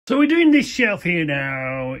So we're doing this shelf here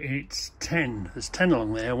now. It's 10. There's 10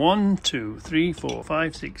 along there. 1, 2, 3, 4,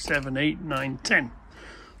 5, 6, 7, 8, 9, 10.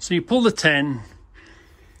 So you pull the 10,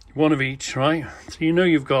 one of each, right? So you know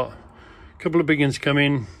you've got a couple of big ones come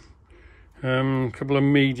in, a couple of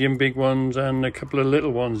medium big ones, and a couple of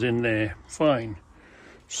little ones in there. Fine.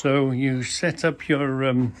 So you set up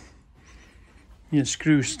your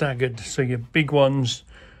screws staggered, so your big ones,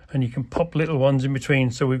 and you can pop little ones in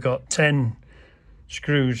between. So we've got 10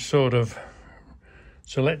 screws sort of.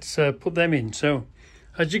 So let's put them in. So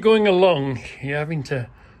as you're going along, you're having to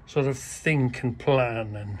sort of think and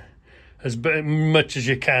plan and as much as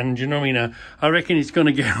you can. Do you know what I mean? I reckon it's going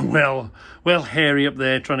to get well hairy up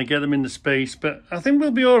there trying to get them in the space, but I think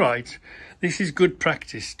we'll be all right. This is good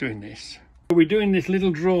practice doing this. We're doing this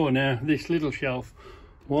little drawer now, this little shelf.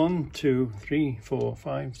 1, 2, 3, 4,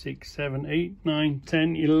 5, 6, 7, 8, 9,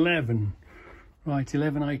 10, 11. Right,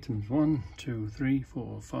 11 items. 1, 2, 3,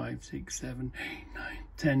 4, 5, 6, 7, 8, 9,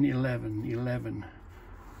 10, 11.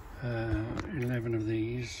 11 of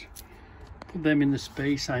these. Put them in the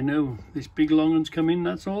space. I know this big long one's come in,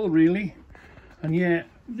 that's all really. And yeah,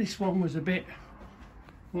 this one was a bit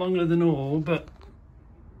longer than all, but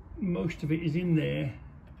most of it is in there.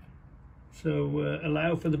 So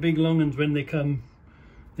allow for the big long ones when they come.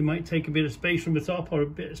 They might take a bit of space from the top or a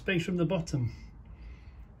bit of space from the bottom.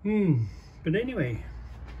 But anyway,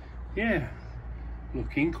 yeah,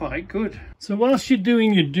 looking quite good. So whilst you're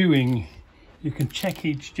doing your doing, you can check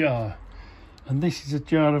each jar. And this is a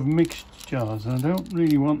jar of mixed jars. I don't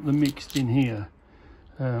really want the mixed in here.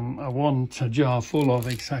 I want a jar full of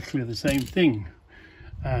exactly the same thing,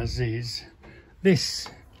 as is this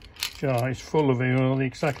jar is full of the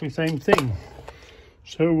exactly same thing.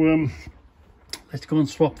 So let's go and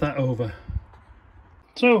swap that over.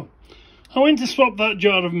 So I went to swap that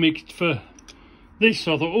jar of mixed for this.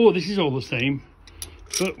 So I thought, oh, this is all the same.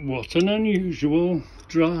 But what an unusual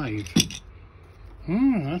drive.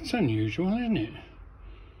 That's unusual, isn't it?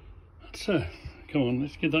 That's come on,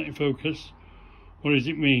 let's get that in focus. Or is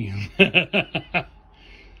it me? That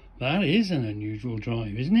is an unusual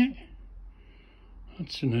drive, isn't it?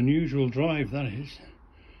 That's an unusual drive, that is.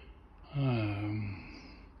 And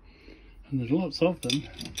there's lots of them.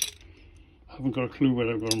 I haven't got a clue where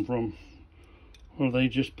I've got them from. Or are they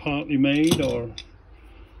just partly made, or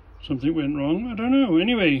something went wrong? I don't know.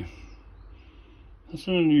 Anyway, that's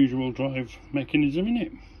an unusual drive mechanism, isn't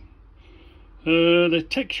it? The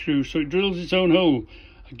tech screw, so it drills its own hole.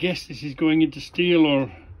 I guess this is going into steel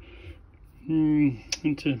or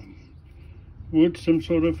into wood, some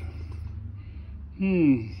sort of.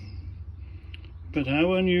 But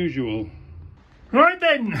how unusual. Right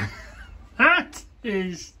then, that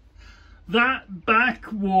is that back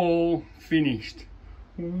wall finished.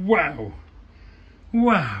 Wow.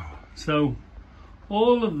 So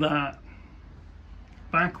all of that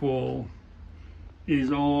back wall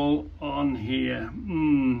is all on here,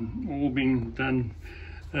 all been done.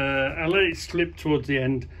 I let it slip towards the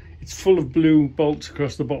end. It's full of blue bolts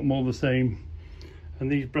across the bottom, all the same,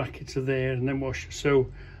 and these brackets are there and then washer.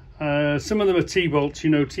 So some of them are T-bolts, you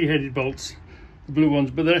know, T-headed bolts, the blue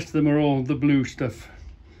ones, but the rest of them are all the blue stuff.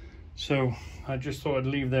 So I just thought I'd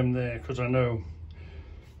leave them there because I know.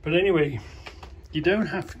 But anyway, you don't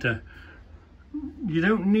have to, you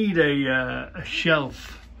don't need a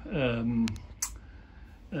shelf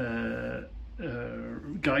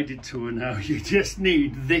guided tour now. You just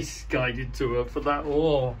need this guided tour for that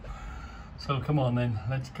wall. So come on then,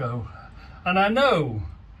 let's go. And I know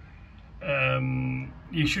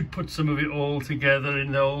you should put some of it all together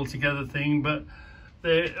in the all together thing, but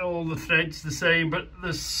all the threads the same, but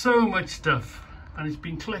there's so much stuff and it's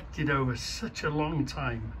been collected over such a long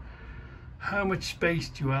time. How much space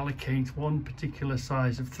do you allocate one particular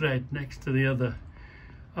size of thread next to the other?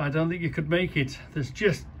 I don't think you could make it. There's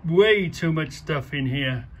just way too much stuff in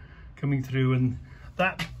here coming through, and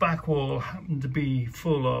that back wall happened to be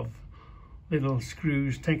full of little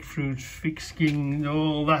screws, tech screws, fixed skin,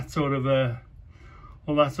 all that sort of a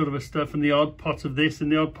stuff, and the odd pot of this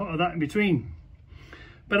and the odd pot of that in between.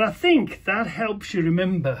 But I think that helps you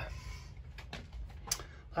remember.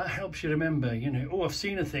 That helps you remember, you know, oh, I've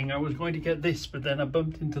seen a thing, I was going to get this, but then I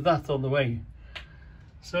bumped into that on the way.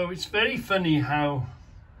 So it's very funny how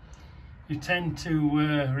you tend to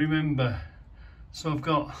remember. So I've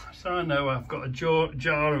got a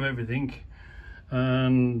jar of everything,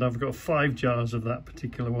 and I've got 5 jars of that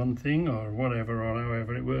particular one thing, or whatever, or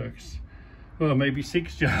however it works. Well, maybe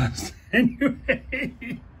 6 jars.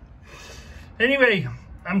 Anyway,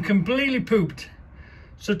 I'm completely pooped.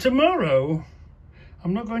 So tomorrow,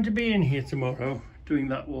 I'm not going to be in here tomorrow doing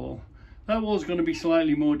that wall. That wall's going to be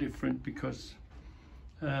slightly more different because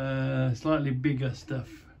slightly bigger stuff.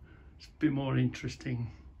 It's a bit more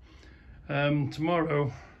interesting.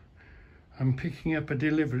 Tomorrow I'm picking up a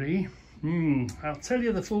delivery. I'll tell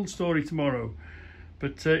you the full story tomorrow.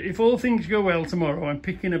 But if all things go well tomorrow, I'm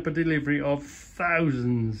picking up a delivery of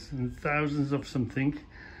thousands and thousands of something,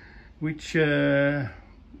 which has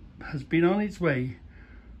been on its way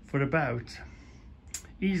for about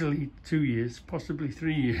easily 2 years, possibly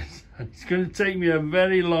 3 years. And it's going to take me a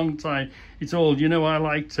very long time. It's all, you know, I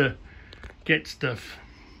like to get stuff.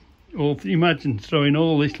 Or imagine throwing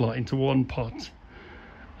all this lot into one pot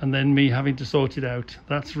and then me having to sort it out.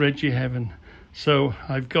 That's Reggie heaven. So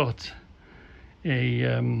I've got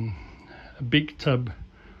a big tub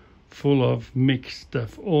full of mixed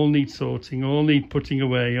stuff. All need sorting, all need putting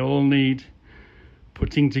away, all need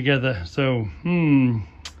putting together. So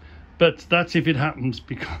but that's if it happens,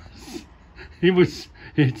 because it's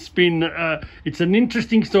an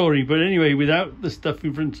interesting story. But anyway, without the stuff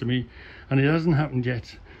in front of me, and it hasn't happened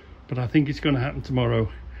yet, but I think it's going to happen tomorrow.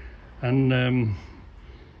 And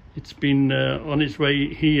it's been on its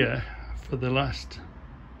way here for the last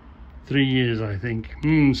 3 years, I think.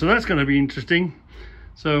 So that's going to be interesting.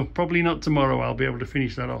 So probably not tomorrow I'll be able to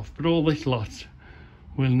finish that off, but all this lot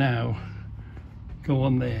will now go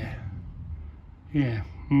on there. Yeah.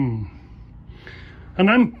 And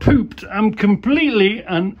I'm pooped. I'm completely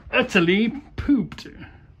and utterly pooped.